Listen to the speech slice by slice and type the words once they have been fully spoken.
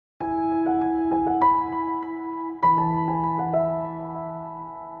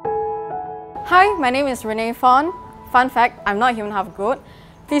Hi, my name is Rene Faun. Fun fact, I'm not human half goat.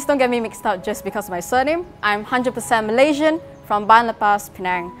 Please don't get me mixed up just because of my surname. I'm 100% Malaysian from Ban Lepas,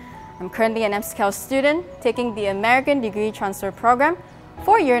 Penang. I'm currently an MCKL student taking the American Degree Transfer Program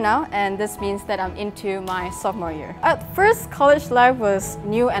for a year now, and this means that I'm into my sophomore year. At first, college life was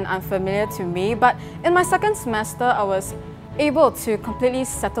new and unfamiliar to me, but in my second semester, I was able to completely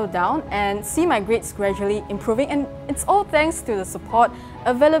settle down and see my grades gradually improving, and it's all thanks to the support,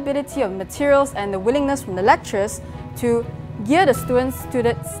 availability of materials and the willingness from the lecturers to gear the students to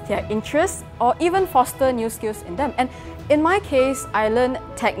their interests or even foster new skills in them. And in my case, I learned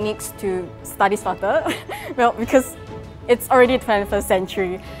techniques to study smarter, well, because it's already the 21st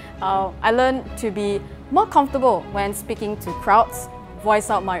century. I learned to be more comfortable when speaking to crowds, voice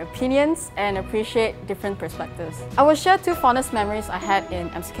out my opinions, and appreciate different perspectives. I will share two fondest memories I had in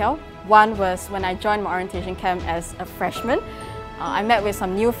MCKL. One was when I joined my orientation camp as a freshman. I met with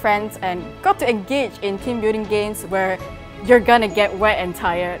some new friends and got to engage in team building games where you're gonna get wet and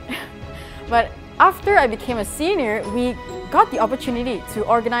tired. But after I became a senior, we got the opportunity to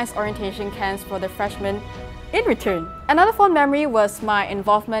organize orientation camps for the freshmen in return. Another fond memory was my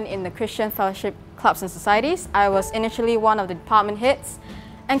involvement in the Christian fellowship clubs and societies. I was initially one of the department heads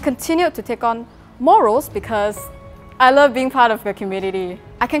and continued to take on more roles because I love being part of the community.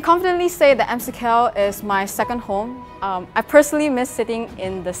 I can confidently say that MCKL is my second home. I personally miss sitting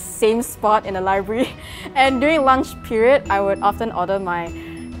in the same spot in the library, and during lunch period, I would often order my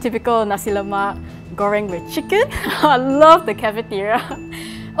typical nasi lemak goreng with chicken. I love the cafeteria.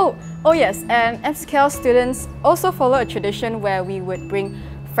 Oh yes, and MCKL students also follow a tradition where we would bring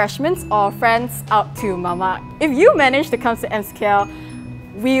freshmen or friends out to Mama. If you manage to come to MCKL,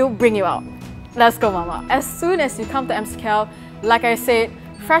 we'll bring you out. Let's go, Mama. As soon as you come to MCKL, like I said,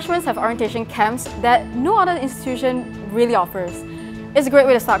 freshmen have orientation camps that no other institution really offers. It's a great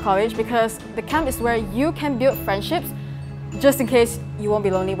way to start college because the camp is where you can build friendships just in case you won't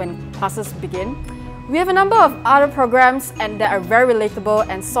be lonely when classes begin. We have a number of other programs and that are very relatable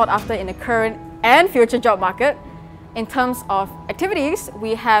and sought after in the current and future job market. In terms of activities,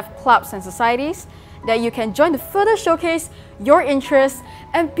 we have clubs and societies that you can join to further showcase your interests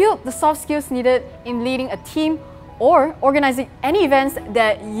and build the soft skills needed in leading a team or organizing any events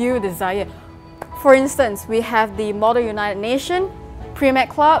that you desire. For instance, we have the Model United Nation, Pre-Med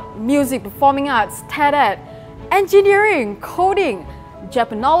Club, Music, Performing Arts, TED-Ed, Engineering, Coding,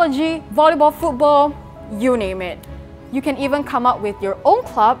 Japanology, Volleyball, Football, you name it. You can even come up with your own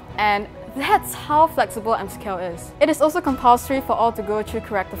club, and that's how flexible MCKL is. It is also compulsory for all to go through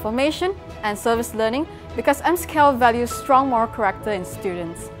character formation and service learning because MCKL values strong moral character in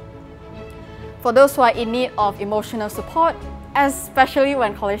students. For those who are in need of emotional support, especially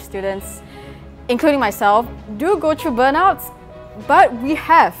when college students, including myself, do go through burnouts, but we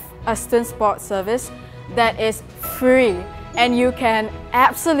have a student support service that is free and you can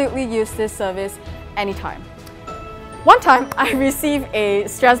absolutely use this service anytime. One time, I received a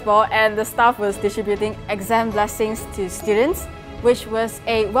stress ball and the staff was distributing exam blessings to students, which was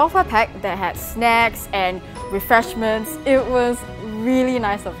a welfare pack that had snacks and refreshments. It was really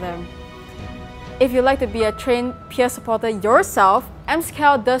nice of them. If you'd like to be a trained peer supporter yourself,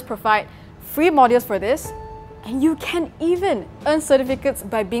 MCKL does provide free modules for this, and you can even earn certificates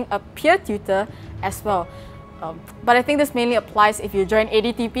by being a peer tutor as well. But I think this mainly applies if you join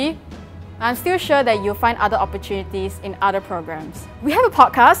ADTP. I'm still sure that you'll find other opportunities in other programs. We have a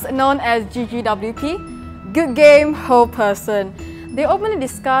podcast known as GGWP, Good Game, Whole Person. They openly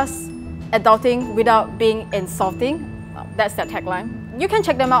discuss adulting without being insulting. That's their tagline. You can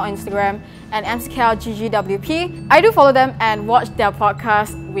check them out on Instagram and MCKL GGWP. I do follow them and watch their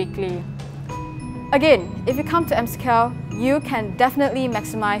podcast weekly. Again, if you come to MCKL, you can definitely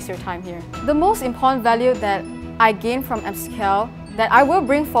maximize your time here. The most important value that I gain from MCKL that I will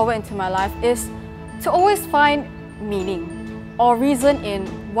bring forward into my life is to always find meaning or reason in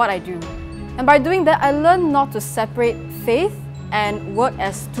what I do. And by doing that, I learn not to separate faith and work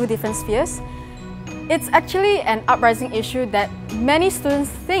as two different spheres. It's actually an uprising issue that many students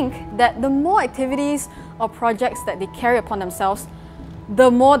think that the more activities or projects that they carry upon themselves, the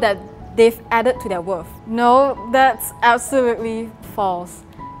more that they've added to their worth. No, that's absolutely false.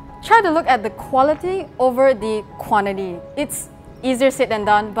 Try to look at the quality over the quantity. It's easier said than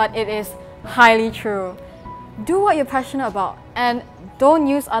done, but it is highly true. Do what you're passionate about and don't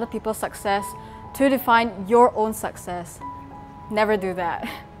use other people's success to define your own success. Never do that.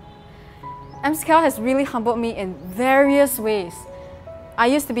 MCKL has really humbled me in various ways. I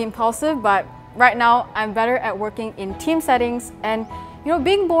used to be impulsive, but right now I'm better at working in team settings and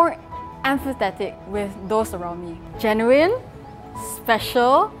being more empathetic with those around me. Genuine,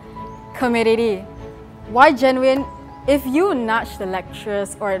 special, Community. Why genuine? If you nudge the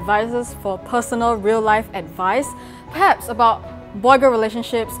lecturers or advisors for personal real-life advice, perhaps about boy-girl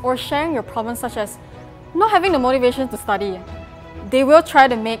relationships or sharing your problems such as not having the motivation to study, they will try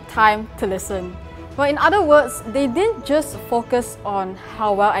to make time to listen. Well, in other words, they didn't just focus on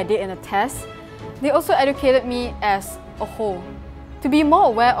how well I did in a test, they also educated me as a whole to be more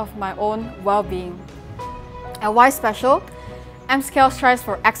aware of my own well-being. And why special? MCKL strives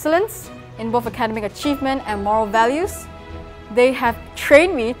for excellence in both academic achievement and moral values. They have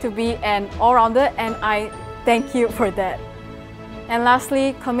trained me to be an all-rounder, and I thank you for that. And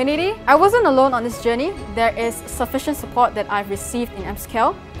lastly, community. I wasn't alone on this journey. There is sufficient support that I've received in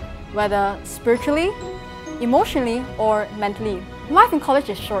MCKL, whether spiritually, emotionally, or mentally. Life in college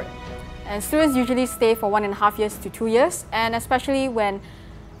is short, and students usually stay for 1.5 years to 2 years, and especially when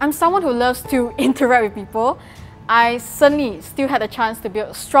I'm someone who loves to interact with people, I certainly still had a chance to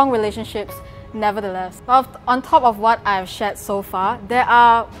build strong relationships nevertheless. Well, on top of what I've shared so far, there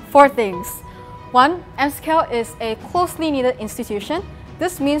are 4 things. 1. MCKL is a closely knitted institution.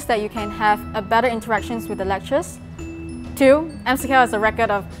 This means that you can have a better interactions with the lecturers. 2. MCKL has a record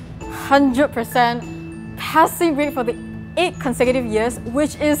of 100% passing rate for the 8 consecutive years,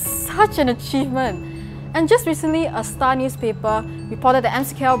 which is such an achievement. And just recently, a Star newspaper reported that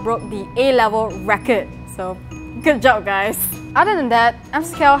MCKL broke the A-level record. So, good job, guys. Other than that,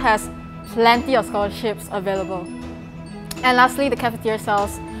 MCKL has plenty of scholarships available. And lastly, the cafeteria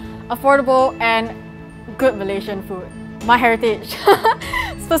sells affordable and good Malaysian food. My heritage.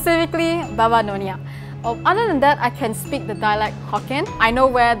 Specifically, Baba Nonia. Other than that, I can speak the dialect Hokkien. I know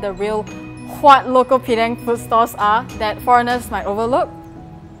where the real Huat local Penang food stores are that foreigners might overlook.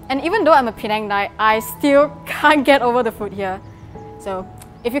 And even though I'm a Penangite, I still can't get over the food here. So,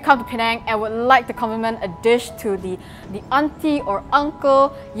 if you come to Penang and would like to compliment a dish to the auntie or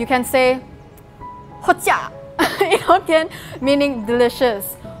uncle, you can say Hocha in Hokkien, meaning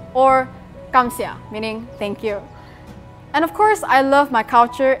delicious, or Kamsia, meaning thank you. And of course, I love my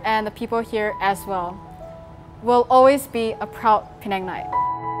culture and the people here as well. Will always be a proud Penangite.